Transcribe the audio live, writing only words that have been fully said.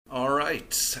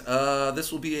right.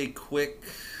 This will be a quick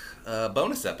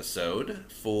bonus episode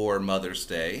for Mother's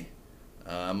Day.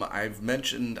 I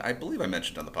believe I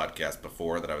mentioned on the podcast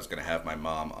before that I was going to have my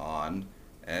mom on,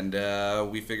 and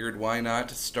we figured why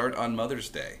not start on Mother's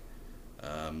Day.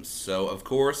 So, of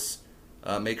course,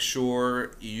 make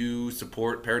sure you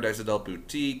support Paradise Adult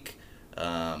Boutique.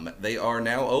 They are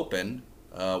now open,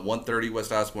 130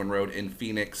 West Osborne Road in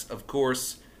Phoenix. Of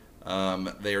course,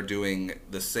 they are doing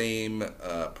the same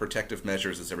protective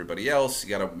measures as everybody else. You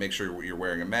got to make sure you're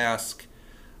wearing a mask.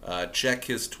 Check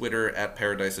his Twitter at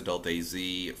Paradise Adult AZ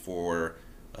for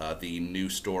the new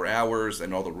store hours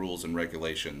and all the rules and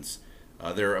regulations.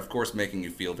 They're, of course, making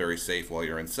you feel very safe while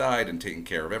you're inside and taking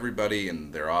care of everybody,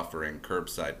 and they're offering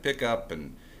curbside pickup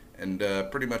and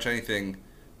pretty much anything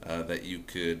that you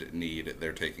could need,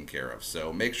 they're taking care of.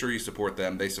 So make sure you support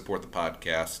them. They support the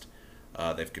podcast.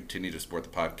 They've continued to support the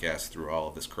podcast through all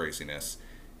of this craziness,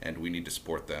 and we need to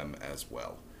support them as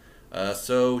well.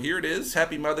 So here it is.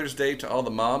 Happy Mother's Day to all the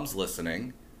moms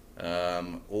listening.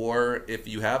 Or if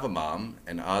you have a mom,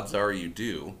 and odds are you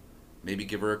do, maybe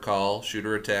give her a call, shoot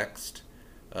her a text,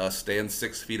 stand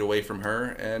 6 feet away from her,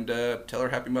 and tell her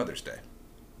Happy Mother's Day.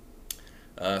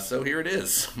 So here it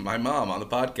is, my mom on the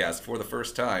podcast for the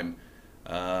first time.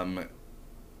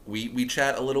 We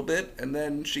chat a little bit, and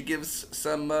then she gives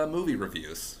some movie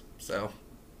reviews. So,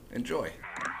 enjoy.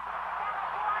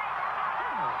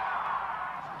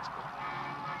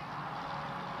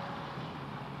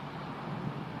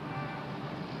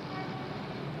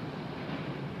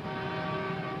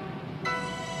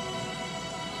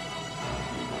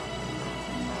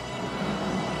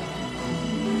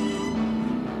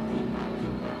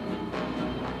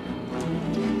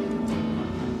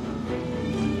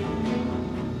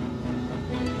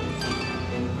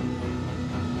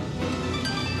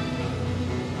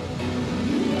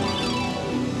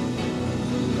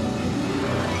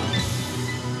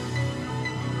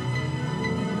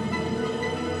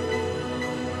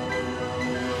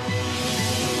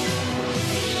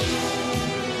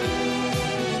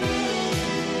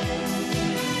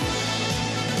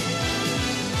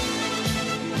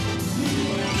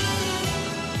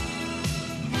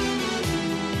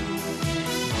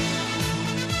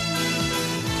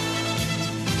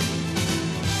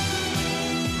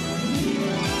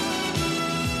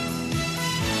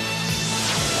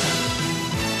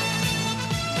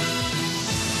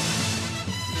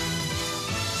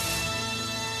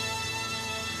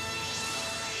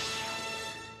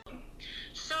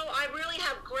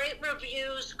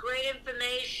 Reviews, great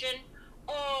information.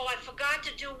 Oh, I forgot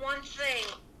to do one thing.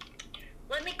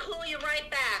 Let me call you right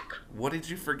back. What did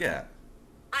you forget?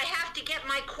 I have to get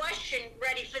my question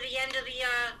ready for the end of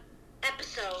the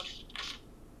episode.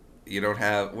 You don't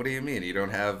have... What do you mean? You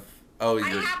don't have... Oh, I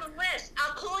have a list.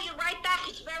 I'll call you right back.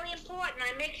 It's very important.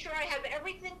 I make sure I have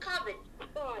everything covered.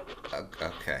 Bye.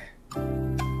 Okay.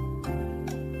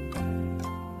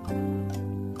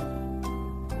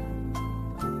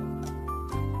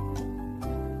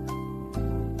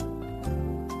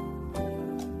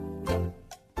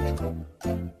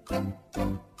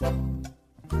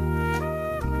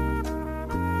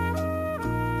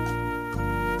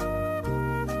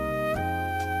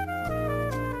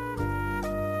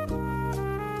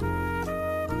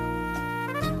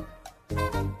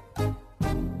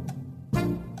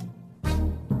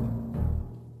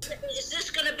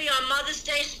 Mother's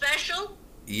Day special?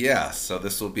 Yeah, so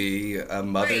this will be a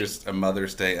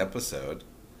Mother's Day episode.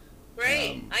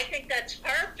 Great. I think that's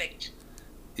perfect.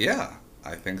 Yeah,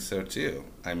 I think so too.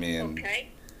 I mean, okay.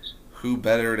 Who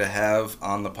better to have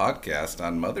on the podcast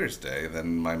on Mother's Day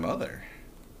than my mother?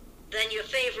 Than your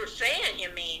favorite fan,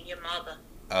 you mean, your mother.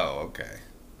 Oh, okay.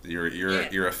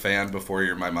 You're a fan before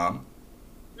you're my mom?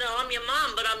 No, I'm your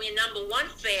mom, but I'm your number one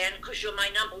fan because you're my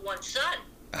number one son.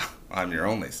 I'm your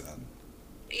only son.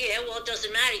 Yeah, well, it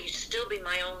doesn't matter. You'd still be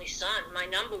my only son, my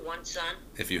number one son.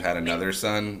 If you had another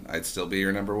son, I'd still be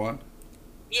your number one?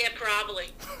 Yeah, probably.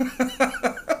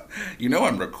 You know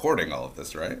I'm recording all of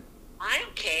this, right? I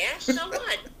don't care. So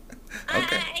what?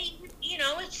 Okay.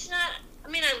 It's not... I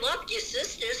mean, I loved your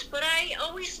sisters, but I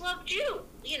always loved you.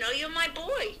 You're my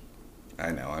boy.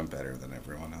 I know. I'm better than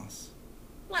everyone else.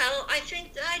 Well, I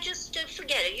think I just...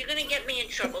 forget it. You're going to get me in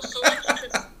trouble, so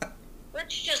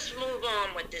let's just move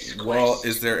on with this quest. Well,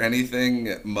 is there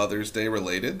anything Mother's Day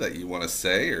related that you want to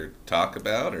say or talk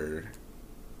about or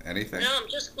anything? No, I'm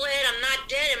just glad I'm not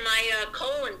dead and my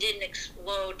colon didn't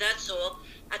explode, that's all.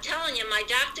 I'm telling you, my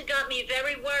doctor got me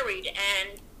very worried,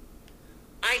 and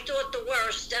I thought the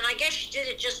worst, and I guess she did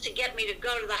it just to get me to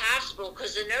go to the hospital,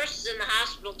 because the nurses in the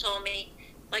hospital told me,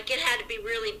 like, it had to be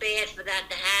really bad for that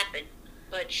to happen.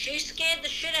 But she scared the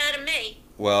shit out of me.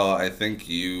 Well, I think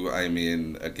I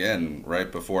mean, again,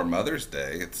 right before Mother's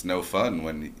Day, it's no fun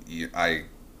when I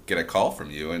get a call from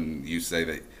you and you say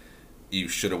that you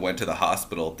should have went to the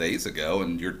hospital days ago,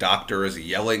 and your doctor is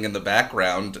yelling in the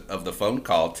background of the phone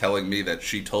call telling me that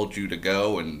she told you to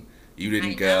go and you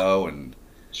didn't go. And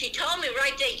she told me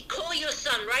right there, call your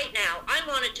son right now. I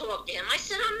want to talk to him. I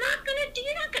said, you're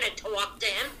not going to talk to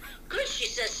him. Good, she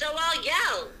says, so I'll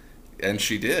yell. And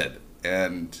she did.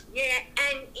 And yeah,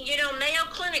 and Mayo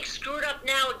Clinic screwed up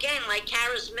now again. Like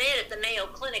Kara's mad at the Mayo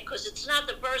Clinic because it's not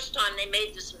the first time they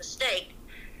made this mistake.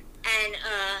 And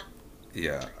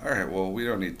yeah, all right. Well, we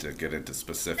don't need to get into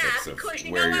specifics of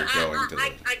where you're going to.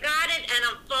 I got it, and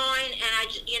I'm fine, and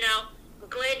I'm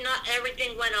glad not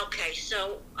everything went okay.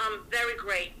 So I'm very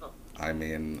grateful. I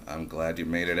mean, I'm glad you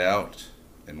made it out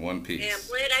in one piece. Yeah, I'm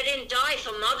glad I didn't die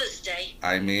for Mother's Day.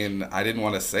 I mean, I didn't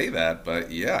want to say that,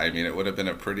 but yeah, I mean, it would have been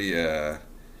a pretty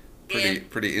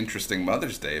interesting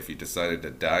Mother's Day if you decided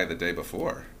to die the day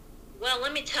before. Well,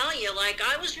 let me tell you,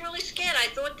 I was really scared. I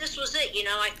thought this was it,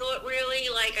 I thought really,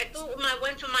 I thought I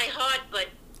went for my heart, but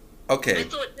okay. I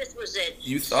thought this was it.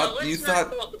 You thought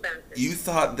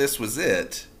this was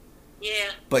it.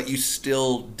 Yeah. But you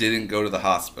still didn't go to the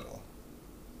hospital.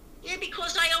 Yeah,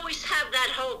 because I always have that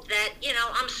hope that,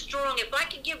 I'm strong. If I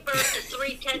could give birth to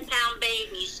 3 10-pound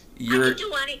babies, I could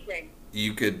do anything.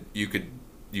 You could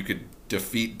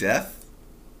defeat death?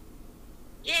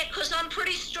 Yeah, because I'm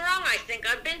pretty strong, I think.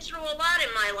 I've been through a lot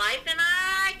in my life, and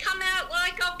I come out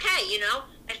okay,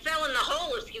 I fell in the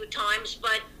hole a few times,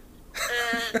 but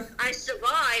I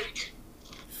survived.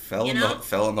 Fell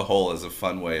in the hole is a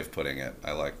fun way of putting it.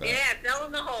 I like that. Yeah, I fell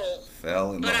in the hole.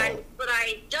 But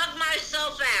I dug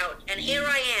myself out, and here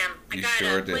I am. I got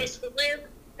a place to live,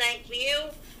 thanks for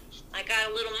you. I got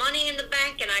a little money in the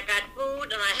bank, and I got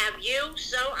food, and I have you,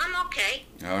 so I'm okay.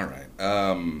 All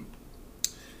right.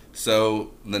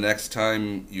 So the next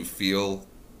time you feel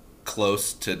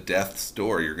close to death's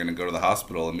door, you're going to go to the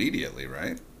hospital immediately,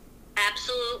 right?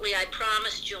 Absolutely, I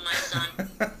promised you, my son.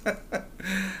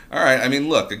 All right. I mean,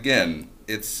 look, again,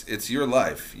 it's your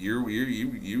life.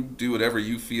 You do whatever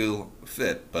you feel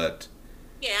fit, but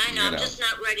yeah, I know. I'm just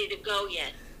not ready to go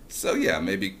yet. So yeah,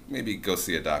 maybe go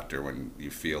see a doctor when you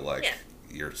feel like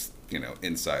your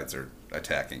insides are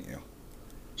attacking you.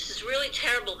 This is really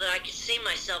terrible that I could see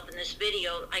myself in this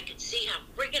video. I could see how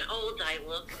friggin' old I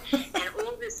look and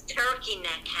all this turkey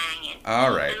neck hanging. All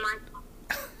right.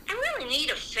 And I really need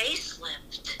a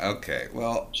facelift. Okay.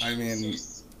 Well, Jesus. I mean,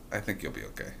 I think you'll be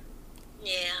okay.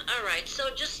 Yeah. All right. So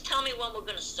just tell me when we're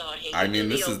gonna start here. I mean,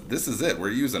 this is it.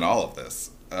 We're using all of this.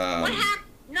 What happened?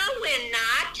 No, we're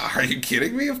not. Are you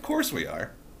kidding me? Of course we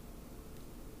are.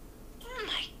 Oh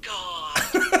my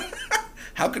God.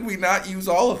 How could we not use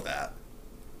all of that?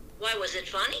 Why, was it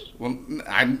funny? Well,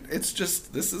 it's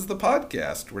just, this is the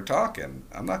podcast. We're talking.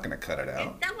 I'm not going to cut it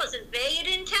out. That wasn't fair. You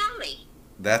didn't tell me.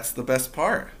 That's the best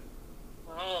part.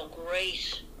 Oh,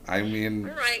 great. I mean,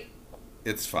 all right.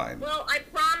 It's fine. Well, I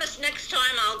promise next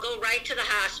time I'll go right to the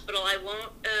hospital. I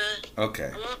won't,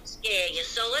 okay. I won't scare you.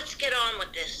 So let's get on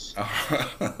with this.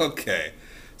 Okay.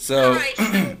 So, all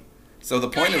right, so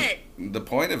the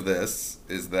point of this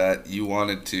is that you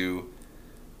wanted to,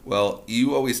 well,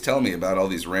 you always tell me about all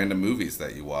these random movies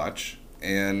that you watch,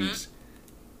 and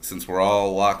since we're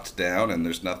all locked down and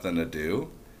there's nothing to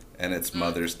do, and it's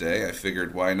Mother's Day, I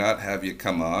figured why not have you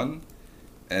come on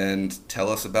and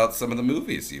tell us about some of the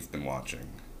movies you've been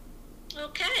watching.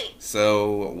 Okay.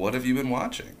 So, what have you been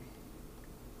watching?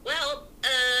 Well,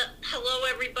 hello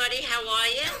everybody, how are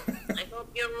you? I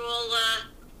hope you're all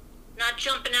not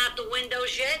jumping out the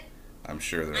windows yet. I'm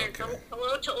sure they're okay.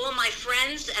 Hello to all my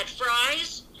friends at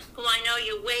Fry's, who I know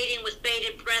you're waiting with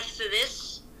bated breath for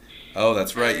this. Oh,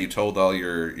 that's right. You told all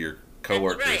your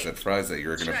coworkers at Fry's that you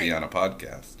were going to be on a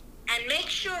podcast. And make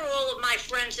sure all of my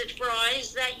friends at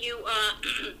Fry's that you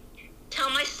tell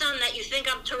my son that you think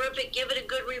I'm terrific. Give it a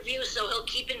good review so he'll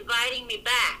keep inviting me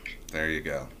back. There you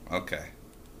go. Okay.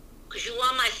 Because you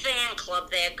are my fan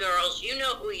club there, girls. You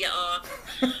know who you are.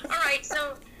 All right,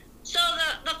 so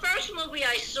the first movie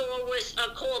I saw was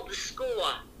called The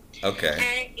Score.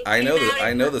 Okay. I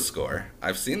know the Score.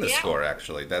 I've seen the Score,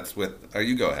 actually. That's with... Oh,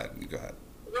 you go ahead.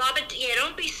 Robert,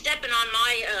 don't be stepping on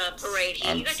my parade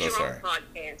here. You got your own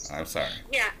podcast. I'm sorry.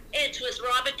 Yeah, it's with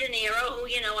Robert De Niro, who,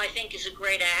 I think is a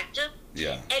great actor.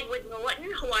 Yeah. Edward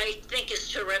Norton, who I think is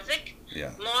terrific.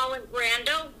 Yeah. Marlon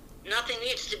Brando. Nothing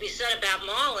needs to be said about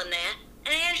Marlon there.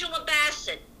 And Angela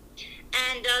Bassett.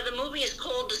 And the movie is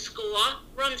called The Score.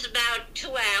 Runs about 2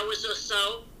 hours or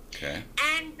so. Okay.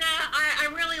 And I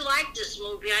really like this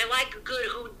movie. I like a good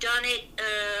whodunit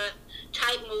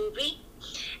type movie.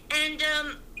 And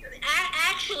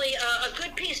actually, a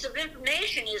good piece of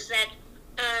information is that,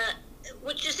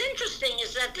 which is interesting,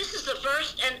 is that this is the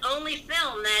first and only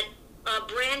film that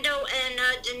Brando and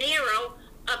De Niro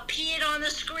appeared on the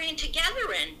screen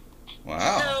together in.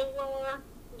 Wow. So,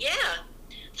 yeah.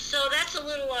 So that's a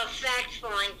little fact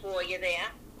find for you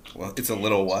there. Well, it's a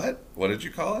little what? What did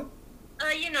you call it?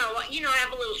 I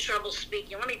have a little trouble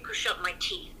speaking. Let me push up my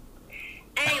teeth.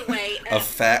 Anyway, A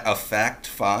fact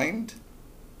find?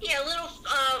 yeah, a little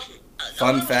Fun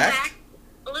a little fact?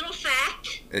 A little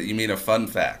fact. You mean a fun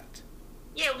fact?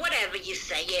 Yeah, whatever you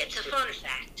say. Yeah, it's a fun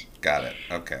fact. Got it.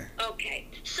 Okay. Okay.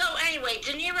 So anyway,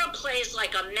 De Niro plays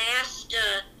like a masked,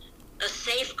 a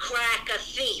safe cracker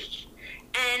thief,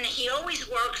 and he always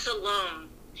works alone.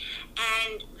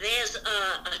 And there's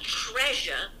a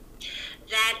treasure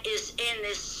that is in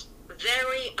this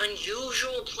very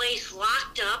unusual place,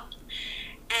 locked up.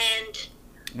 And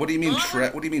What do you mean?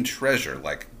 What do you mean treasure?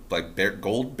 Like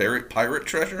gold pirate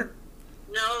treasure?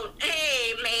 no,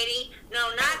 hey, matey, no,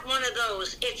 not one of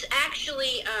those. It's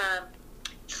actually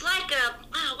it's like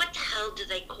what the hell do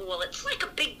they call it? It's like a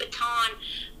big baton,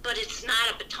 but it's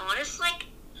not a baton. It's like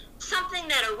something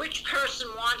that a rich person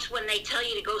wants when they tell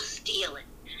you to go steal it.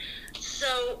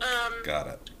 So, Got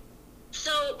it.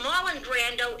 So Marlon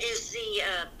Brando is the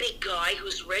big guy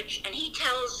who's rich, and he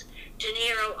tells De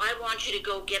Niro, "I want you to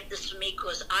go get this for me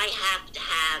because I have to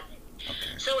have it."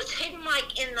 Okay. So it's hidden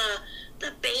like in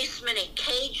the basement in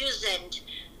cages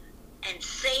and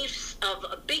safes of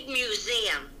a big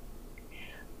museum.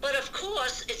 But of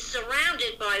course, it's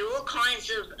surrounded by all kinds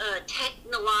of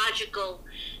technological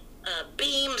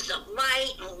beams of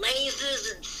light and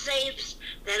lasers and safes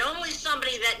that only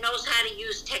somebody that knows how to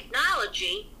use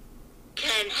technology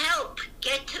can help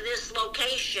get to this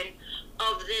location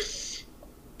of this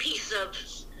piece of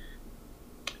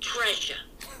treasure.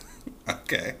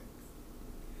 Okay.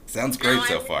 Sounds great Now,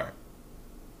 so far.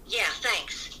 Yeah,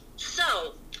 thanks.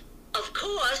 So, of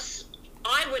course,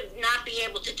 I would not be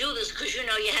able to do this because, you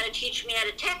had to teach me how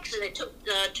to text, and it took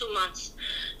 2 months.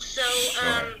 So,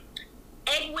 Sure.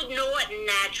 Edward Norton,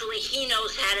 naturally, he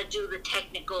knows how to do the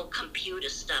technical computer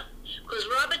stuff. Because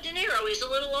Robert De Niro, he's a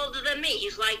little older than me.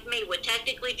 He's like me. We're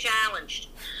technically challenged.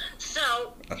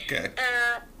 So, Okay.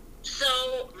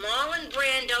 so Marlon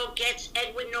Brando gets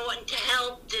Edward Norton to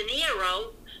help De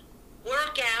Niro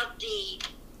work out the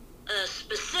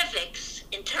specifics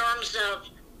in terms of,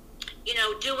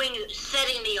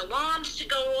 setting the alarms to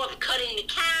go off, cutting the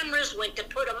cameras, when to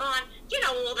put them on,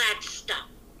 all that stuff.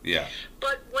 Yeah.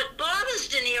 But what bothers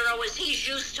De Niro is he's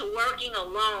used to working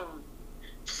alone.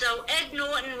 So Ed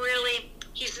Norton really,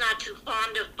 he's not too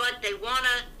fond of, but they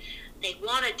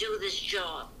wanna do this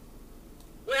job.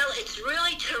 Well, it's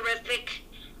really terrific,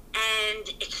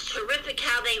 and it's terrific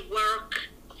how they work.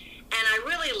 And I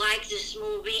really like this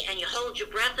movie, and you hold your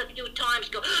breath a few times,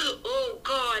 go, oh,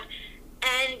 God.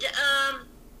 And,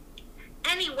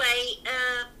 anyway,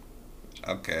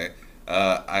 Okay.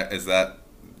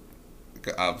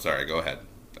 I'm sorry, go ahead.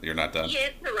 You're not done? yeah,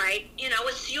 it's all right.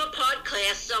 It's your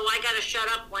podcast, so I got to shut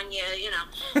up when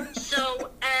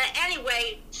So,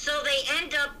 anyway, so they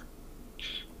end up,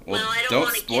 Well, I don't don't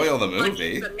want to spoil give the much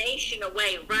movie. information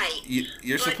away, right.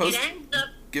 You're But supposed it to ends up,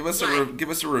 give us right. give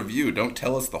us a review. Don't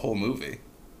tell us the whole movie.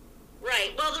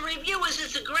 Right. Well, the review is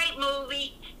it's a great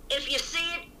movie. If you see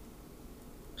it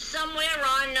somewhere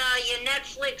on your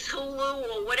Netflix, Hulu,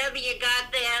 or whatever you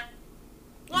got there,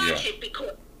 watch it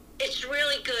because it's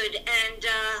really good. And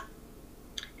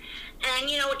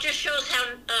it just shows how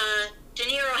De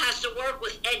Niro has to work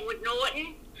with Edward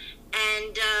Norton,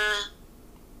 and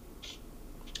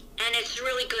it's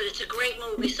really good. It's a great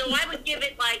movie. So I would give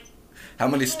it like How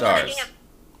many stars?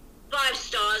 5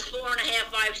 stars, 4.5,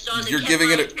 5 stars. You're giving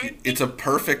it's a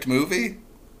perfect movie?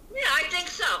 Yeah, I think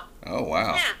so. Oh,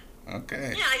 wow. Yeah.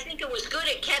 Okay. Yeah, I think it was good.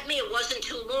 It kept me. It wasn't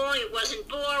too long. It wasn't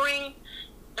boring.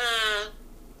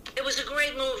 It was a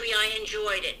great movie. I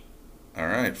enjoyed it. All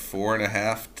right,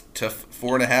 4.5 to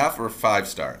 4.5 or 5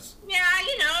 stars? Yeah, I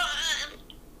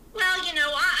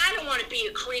don't want to be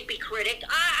a creepy critic.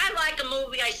 I like a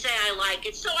movie. I say I like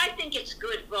it, so I think it's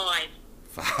good vibe.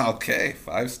 Okay,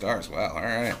 5 stars. Wow, all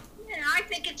right. Yeah, I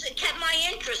think it kept my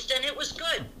interest, and it was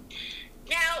good.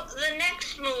 Now, the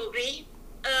next movie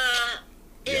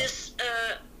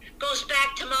goes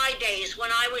back to my days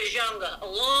when I was younger, a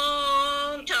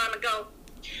long time ago.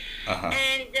 Uh-huh.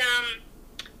 And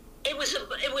it was a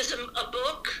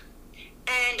book,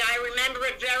 and I remember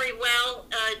it very well.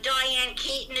 Diane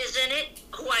Keaton is in it,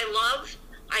 who I love.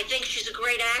 I think she's a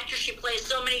great actress. She plays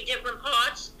so many different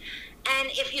parts.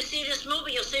 And if you see this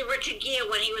movie, you'll see Richard Gere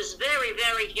when he was very,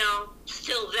 very young,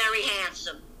 still very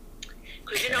handsome.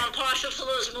 Because, I'm partial to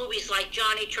those movies like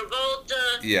Johnny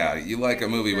Travolta. Yeah, you like a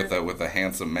movie with a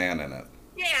handsome man in it.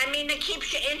 Yeah, it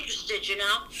keeps you interested,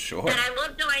 Sure. And I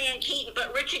love Diane Keaton,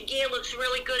 but Richard Gere looks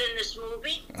really good in this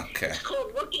movie. Okay. It's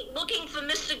called Looking for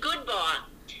Mr. Goodbar.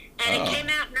 And it came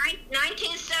out in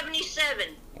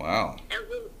 1977. Wow. And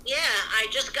I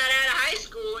just got out of high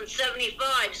school in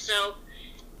 75, so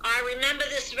I remember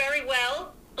this very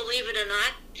well, believe it or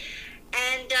not.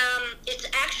 And it's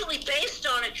actually based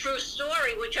on a true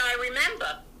story, which I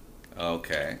remember.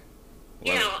 Okay.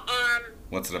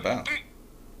 What's it about?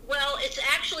 Well, it's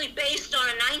actually based on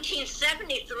a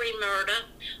 1973 murder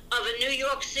of a New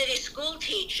York City school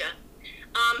teacher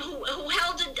who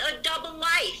held a double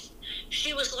life.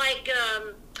 She was like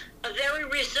a very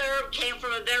reserved, came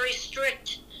from a very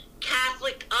strict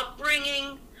Catholic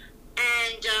upbringing,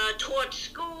 and taught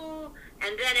school.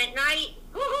 And then at night,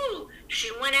 woohoo,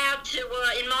 she went out to,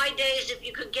 in my days, if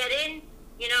you could get in,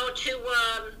 to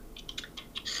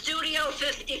Studio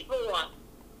 54,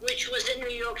 which was in New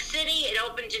York City. It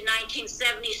opened in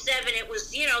 1977. It was,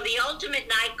 the ultimate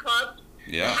nightclub,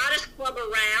 Yeah. the hottest club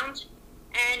around.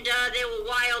 And there were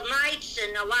wild nights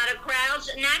and a lot of crowds,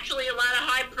 and naturally a lot of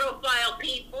high-profile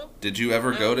people. Did you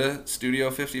ever go to Studio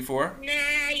 54?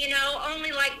 Nah,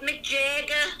 only like Mick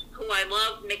Jagger, who I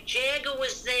love. Mick Jagger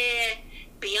was there,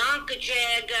 Bianca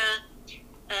Jagger,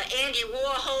 Andy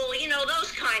Warhol,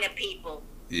 those kind of people.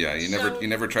 Yeah, you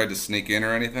never tried to sneak in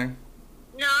or anything?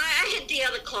 No, I hit the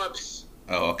other clubs.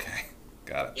 Oh, okay.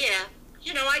 Got it. Yeah.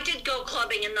 I did go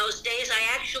clubbing in those days.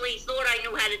 I actually thought I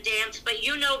knew how to dance, but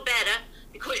you know better,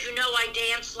 because I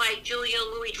danced like Julia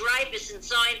Louis-Dreyfus in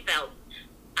Seinfeld.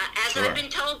 As Sure. I've been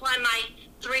told by my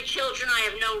 3 children, I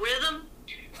have no rhythm,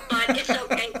 but it's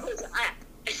okay, because I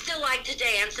still like to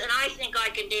dance, and I think I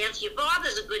can dance. Your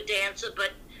father's a good dancer,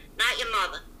 but not your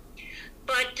mother.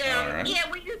 But, All right. yeah,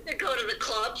 we used to go to the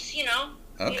clubs,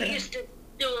 Okay. We used to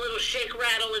do a little shake,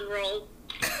 rattle, and roll.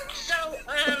 So,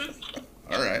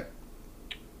 All right.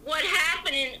 what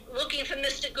happened in Looking for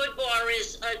Mr. Goodbar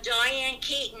is Diane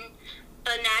Keaton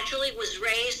naturally was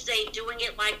raised, doing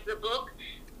it like the book,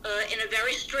 in a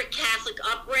very strict Catholic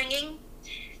upbringing.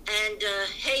 And,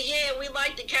 hey, yeah, we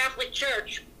like the Catholic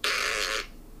Church.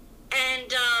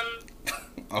 And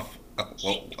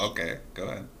Well, okay, go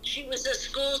ahead. she was a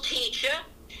school teacher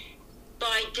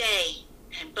by day.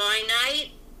 And by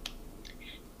night,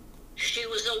 she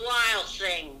was a wild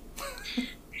thing.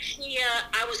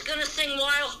 I was going to sing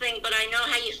Wild Thing, but I know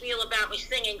how you feel about me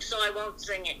singing, so I won't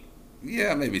sing it.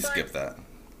 Yeah, maybe skip that.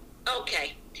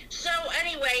 Okay. So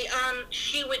anyway,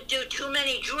 she would do too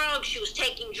many drugs. She was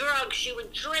taking drugs. She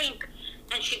would drink,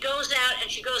 and she goes out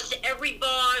and she goes to every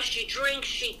bar. She drinks.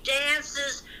 She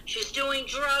dances. She's doing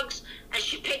drugs, and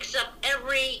she picks up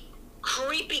every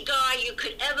creepy guy you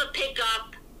could ever pick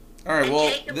up. All right, and well,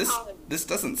 take him home. this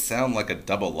doesn't sound like a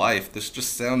double life. This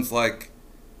just sounds like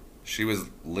she was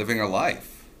living a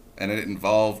life, and it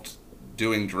involved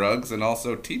doing drugs and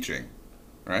also teaching,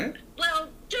 right? Well,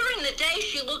 during the day,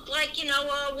 she looked like,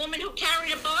 a woman who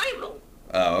carried a Bible.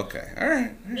 Oh, okay. All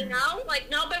right. Like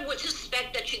nobody would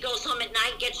suspect that she goes home at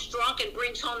night, gets drunk, and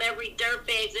brings home every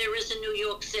dirtbag there is in New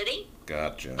York City.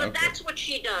 Gotcha. But Okay. that's what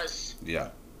she does. Yeah.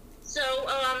 So,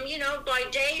 by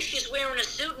day she's wearing a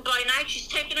suit, and by night she's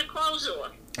taking her clothes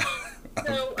off.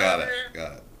 So, Got it.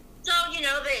 So,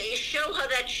 they show her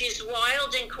that she's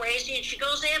wild and crazy, and she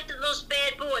goes after those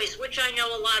bad boys, which I know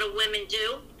a lot of women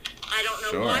do. I don't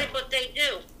know Sure. why, but they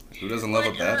do. Who doesn't love a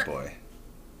But, bad boy?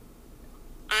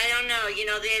 I don't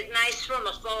know. They're nice from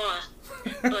afar.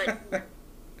 But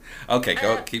Okay,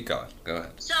 keep going. Go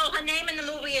ahead. so her name in the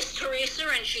movie is Teresa,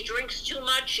 and she drinks too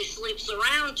much, she sleeps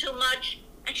around too much,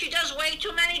 and she does way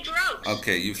too many drugs.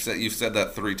 Okay, you've said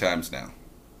that 3 times now.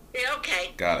 Yeah,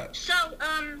 okay. Got it. So,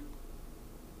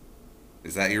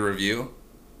 Is that your review?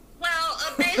 well,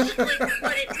 basically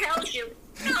what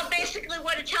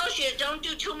it tells you, is don't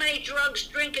do too many drugs,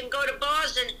 drink, and go to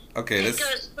bars and Okay, pick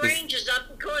strangers up,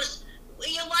 because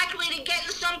you're likely to get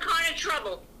in some kind of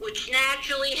trouble, which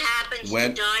naturally happens to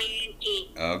Diane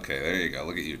Keaton. Okay, there you go.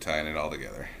 Look at you tying it all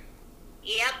together.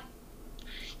 Yep.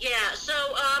 Yeah, so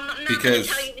I'm not going to Because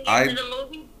tell you the end of the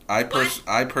movie.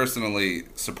 I personally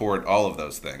support all of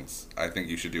those things. I think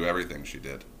you should do everything she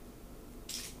did.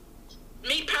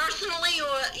 Me personally,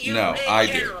 or you No, in I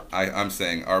general? do. I'm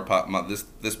saying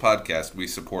this podcast, we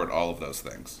support all of those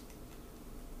things.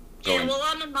 Yeah, well,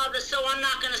 I'm a mother, so I'm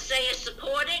not going to say I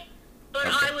support it, but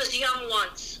Okay. I was young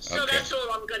once, so Okay. that's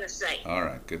all I'm going to say. All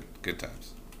right, good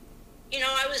times.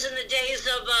 I was in the days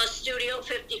of Studio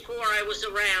 54. I was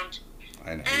around.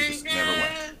 I know, you And, just never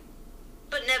went.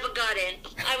 but never got in.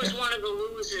 I was one of the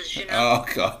losers, Oh,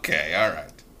 okay, all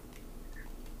right.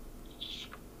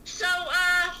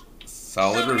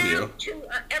 Solid So review. now, to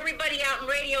everybody out in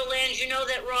Radio Land, you know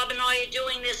that Rob and I are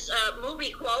doing this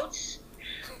movie quotes.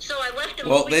 So I left a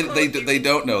Well, movie they quote. they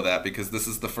don't know that because this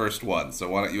is the first one. So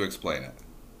why don't you explain it?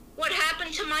 What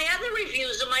happened to my other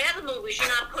reviews of my other movies? You're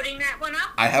not putting that one up?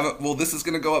 I haven't. Well, this is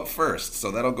going to go up first,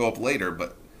 so that'll go up later.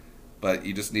 But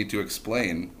you just need to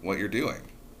explain what you're doing.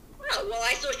 Oh, well,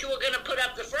 I thought you were going to put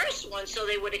up the first one so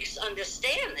they would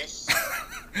understand this.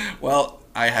 Well,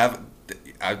 I've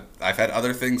had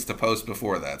other things to post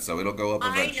before that, so it'll go up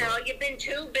eventually. I know, you've been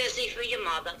too busy for your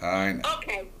mother. I know.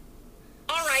 Okay.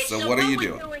 All right, So what are you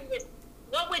doing?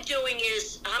 What we're doing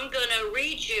is I'm going to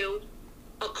read you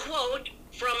a quote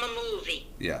from a movie.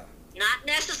 Yeah. Not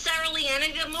necessarily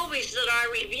any of the movies that I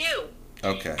review.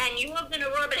 Okay. And you are going to,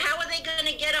 Robert, how are they going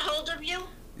to get a hold of you?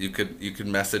 You could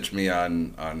message me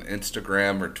on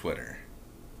Instagram or Twitter.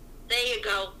 There you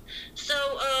go. So,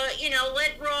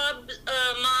 let Rob's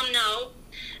mom know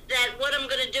that what I'm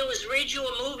going to do is read you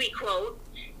a movie quote,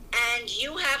 and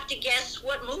you have to guess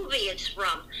what movie it's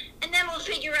from. And then we'll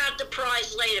figure out the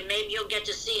prize later. Maybe you'll get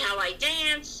to see how I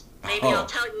dance. Maybe I'll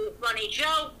tell you a funny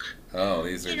joke. Oh,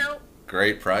 these are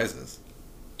great prizes.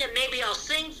 Yeah, maybe I'll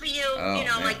sing for you. Oh,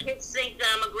 My man. kids think that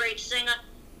I'm a great singer.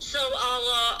 So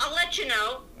I'll let you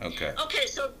know. Okay. Okay,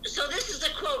 so this is the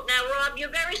quote. Now, Rob,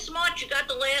 you're very smart. You got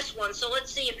the last one, so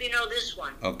let's see if you know this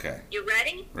one. Okay. You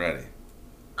ready? Ready.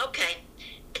 Okay.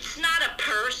 It's not a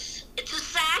purse. It's a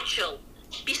satchel.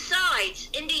 Besides,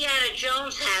 Indiana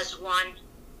Jones has one.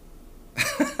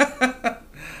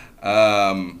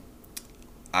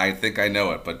 I think I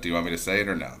know it, but do you want me to say it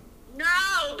or no?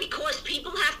 No, because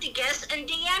people have to guess and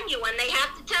DM you, and they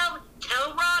have to tell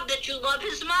Rob that you love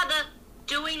his mother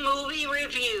doing movie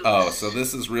reviews. Oh, so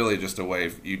this is really just a way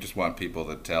you just want people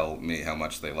to tell me how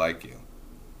much they like you.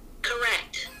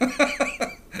 Correct.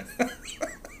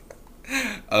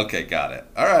 Okay, got it.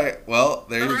 All right. Well,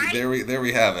 All right. there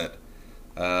we have it.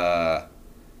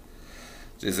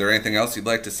 Is there anything else you'd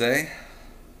like to say?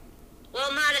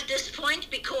 Well, not at this point,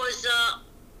 because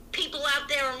people out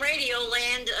there in Radio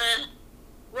Land,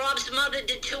 Rob's mother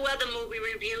did 2 other movie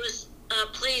reviews.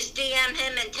 Please DM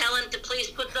him and tell him to please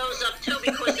put those up too,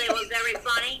 because they were very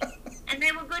funny and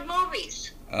they were good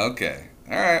movies. Okay.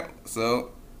 All right.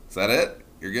 So, is that it?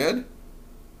 You're good?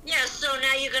 Yeah, so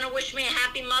now you're going to wish me a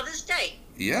happy Mother's Day.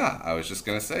 Yeah, I was just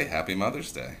going to say Happy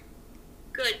Mother's Day.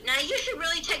 Good. Now you should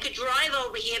really take a drive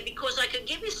over here, because I could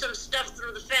give you some stuff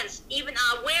through the fence. Even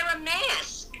I'll wear a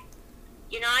mask.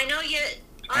 I know you're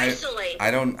isolated.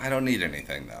 I don't need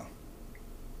anything though.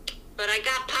 But I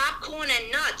got popcorn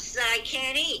and nuts that I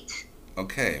can't eat.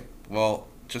 Okay. Well,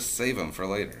 just save them for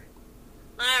later.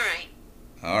 All right.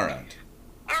 All right.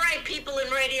 All right, people in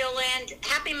Radio Land.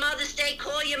 Happy Mother's Day.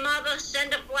 Call your mother.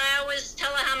 Send her flowers.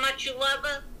 Tell her how much you love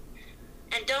her.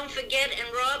 And don't forget, and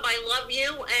Rob, I love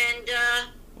you. And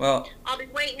Well, I'll be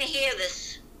waiting to hear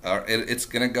this. it's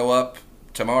gonna go up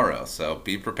tomorrow, so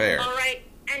be prepared. All right.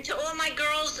 And to all my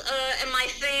girls and my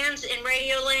fans in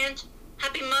Radio Land,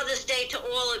 happy Mother's Day to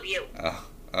all of you. Oh,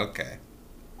 okay.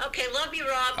 Okay, love you,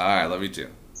 Rob. All right. Love you too.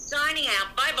 Signing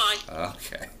out. Bye-bye.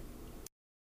 Okay.